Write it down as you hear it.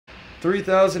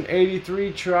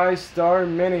3083 Tristar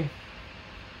Mini.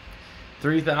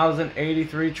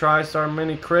 3083 Tristar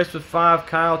Mini. Chris with 5,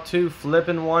 Kyle 2,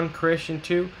 Flippin' 1, Christian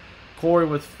 2, Corey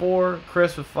with 4,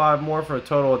 Chris with 5 more for a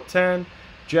total of 10.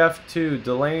 Jeff 2,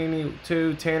 Delaney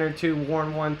 2, Tanner 2,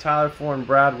 Warren 1, Tyler 4, and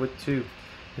Brad with 2.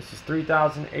 This is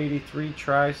 3083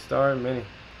 Tristar Mini.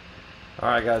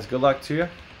 Alright guys, good luck to you.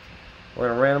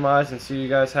 We're going to randomize and see what you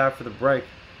guys have for the break.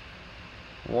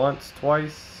 Once,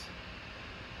 twice,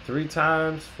 3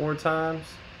 times, 4 times,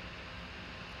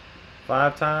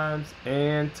 5 times,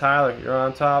 and Tyler, you're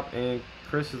on top, and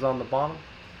Chris is on the bottom.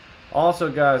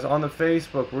 Also guys, on the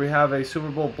Facebook, we have a Super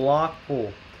Bowl block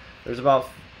pool. There's about,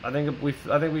 I think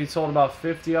we sold about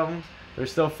 50 of them.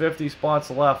 There's still 50 spots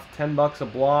left. $10 a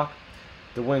block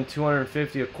to win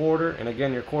 $250 a quarter, and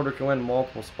again, your quarter can win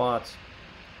multiple spots.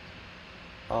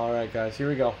 Alright guys, here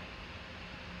we go.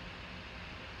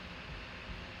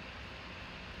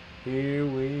 Here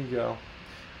we go.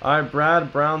 Alright,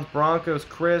 Brad, Browns, Broncos,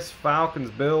 Chris, Falcons,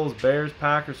 Bills, Bears,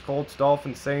 Packers, Colts,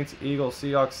 Dolphins, Saints, Eagles,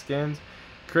 Seahawks, Skins,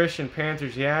 Christian,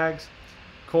 Panthers, Jags,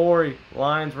 Corey,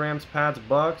 Lions, Rams, Pats,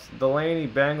 Bucks, Delaney,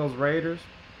 Bengals, Raiders,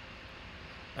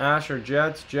 Asher,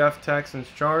 Jets, Jeff, Texans,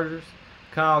 Chargers,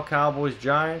 Kyle, Cowboys,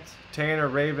 Giants, Tanner,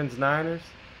 Ravens, Niners,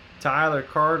 Tyler,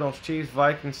 Cardinals, Chiefs,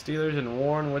 Vikings, Steelers, and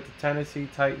Warren with the Tennessee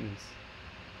Titans.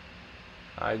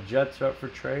 Alright, Jets are up for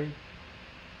trade.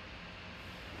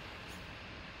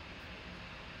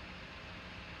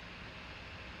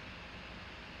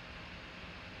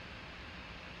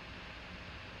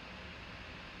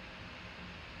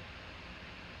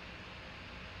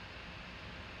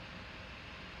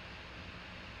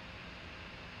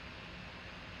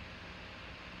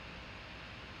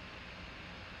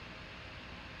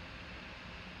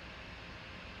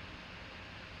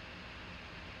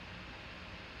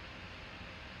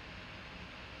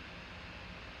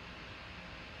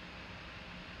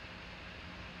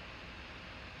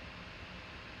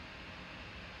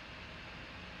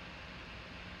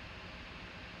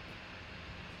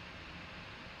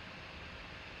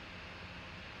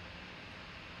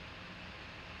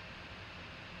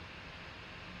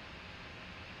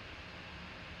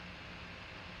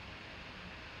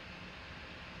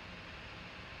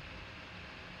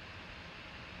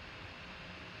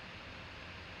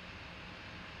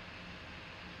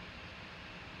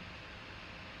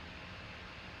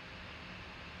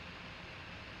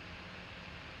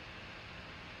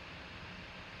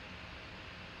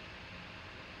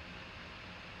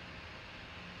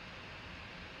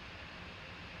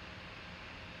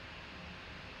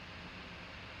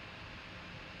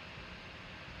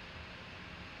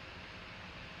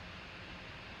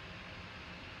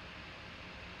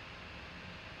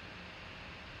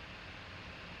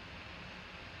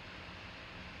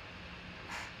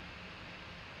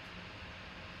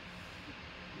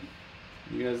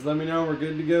 You guys let me know, we're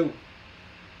good to go.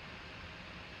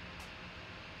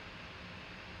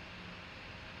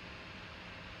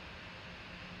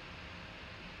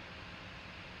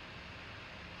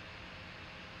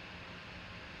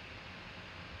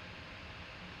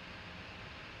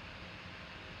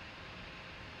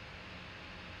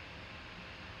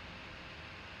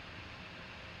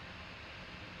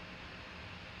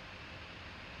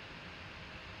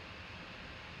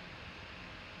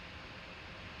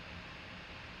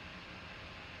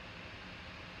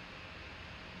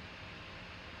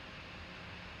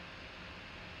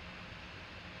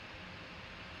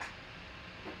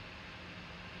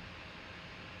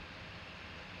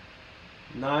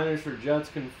 Niners for Jets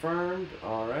confirmed.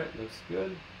 Alright, looks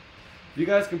good. If you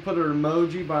guys can put an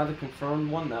emoji by the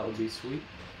confirmed one, that would be sweet.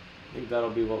 I think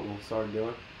that'll be what we'll start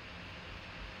doing.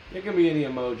 It can be any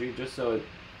emoji, just so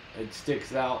it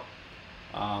sticks out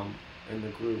in the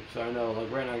group. So I know,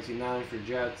 like right now I see Niners for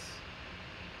Jets,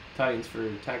 Titans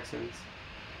for Texans.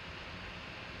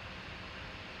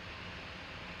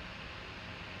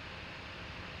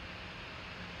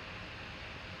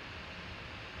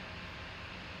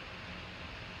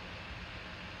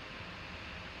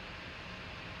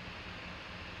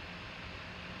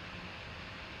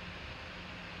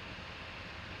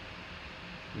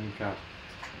 Okay.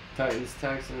 Titans,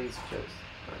 Texans, Jets,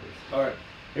 Niners. Alright,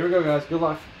 here we go guys, good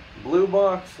luck. Blue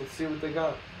box, let's see what they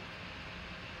got.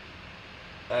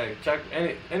 Hey, check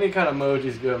any kind of emoji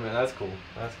is good, man. That's cool.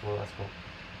 That's cool, that's cool.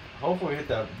 Hopefully we hit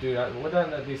that, dude,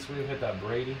 wouldn't that be sweet if we hit that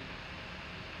Brady?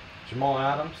 Jamal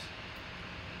Adams.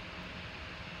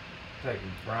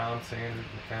 Taking Brown, Sanders,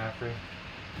 McCaffrey.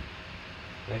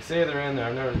 They say they're in there.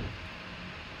 I've never.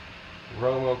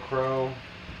 Romo Crow.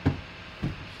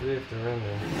 See if they're in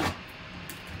there.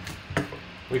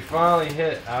 We finally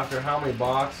hit, after how many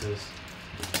boxes?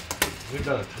 We've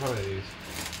done a ton of these.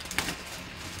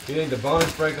 You think the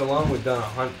bonus break alone, we've done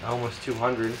almost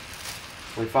 200.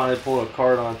 We finally pulled a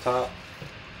card on top.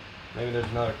 Maybe there's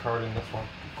another card in this one.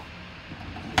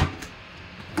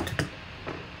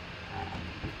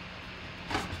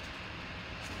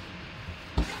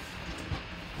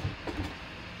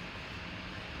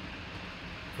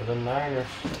 For the Niners.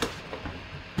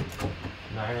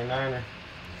 Niner.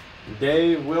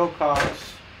 Dave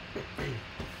Wilcox.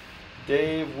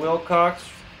 Dave Wilcox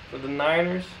for the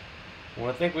Niners. Well,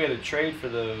 I think we had a trade for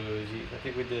those. I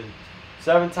think we did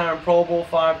 7-time Pro Bowl,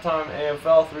 5-time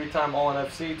AFL, 3-time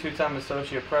All-NFC, 2-time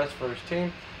Associate Press First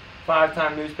Team,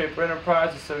 5-time Newspaper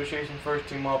Enterprise Association First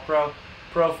Team All-Pro,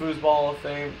 Pro Foosball Hall of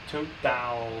Fame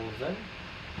 2000.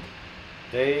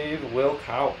 Dave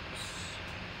Wilcox.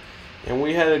 And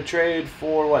we had a trade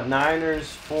for what?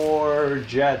 Niners for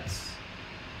Jets.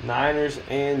 Niners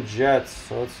and Jets.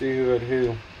 So let's see who had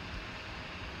who.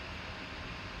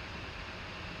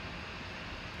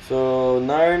 So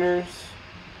Niners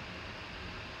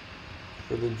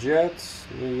for the Jets,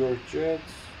 New York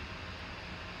Jets.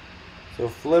 So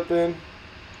flipping,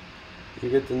 you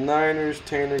get the Niners,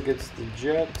 Tanner gets the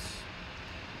Jets.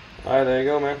 Alright, there you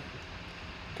go, man.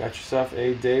 Got yourself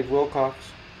a Dave Wilcox.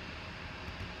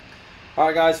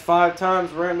 Alright guys, 5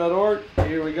 times random.org.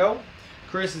 Here we go.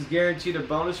 Chris is guaranteed a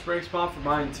bonus break spot for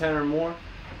buying 10 or more.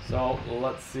 So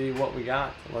let's see what we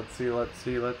got. Let's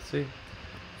see.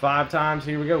 5 times,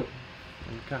 here we go.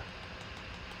 Okay.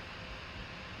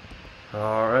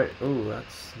 Alright. Ooh, I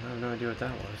have no idea what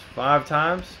that was. 5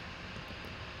 times.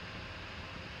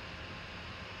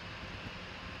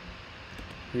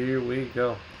 Here we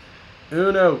go.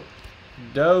 Uno.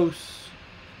 Dos.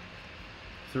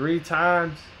 3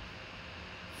 times.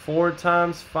 4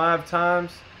 times. 5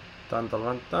 times. Dun dun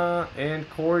dun dun. And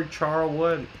Corey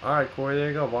Charlwood. Alright, Corey, there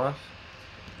you go, boss.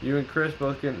 You and Chris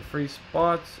both getting free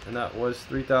spots, and that was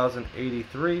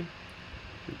 3,083.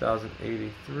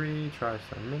 3,083.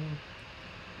 Tristar Mini.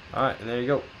 Alright, and there you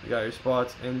go. You got your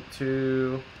spots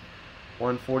into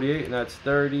 148, and that's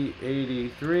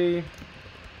 3083.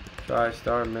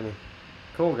 Tristar Mini.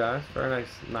 Cool, guys. Very nice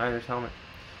Niners helmet.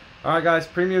 Alright, guys.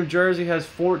 Premium Jersey has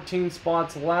 14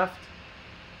 spots left.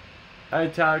 Hey,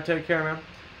 Tyler, take care, man.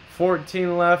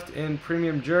 14 left in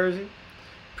Premium Jersey.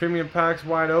 Premium packs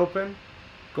wide open.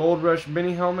 Gold Rush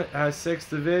Mini Helmet has 6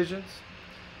 divisions.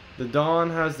 The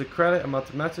Dawn has the credit. I'm about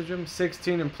to message him.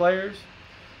 16 in players.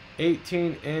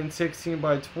 18 in 16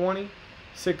 by 20.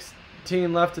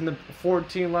 16 left in the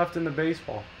 14 left in the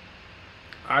baseball.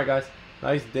 Alright guys.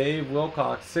 Nice Dave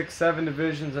Wilcox. 6-7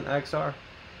 divisions in XR.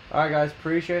 Alright guys,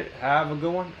 appreciate it. Have a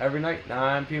good one. Every night,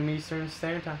 9 p.m. Eastern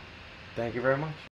Standard Time. Thank you very much.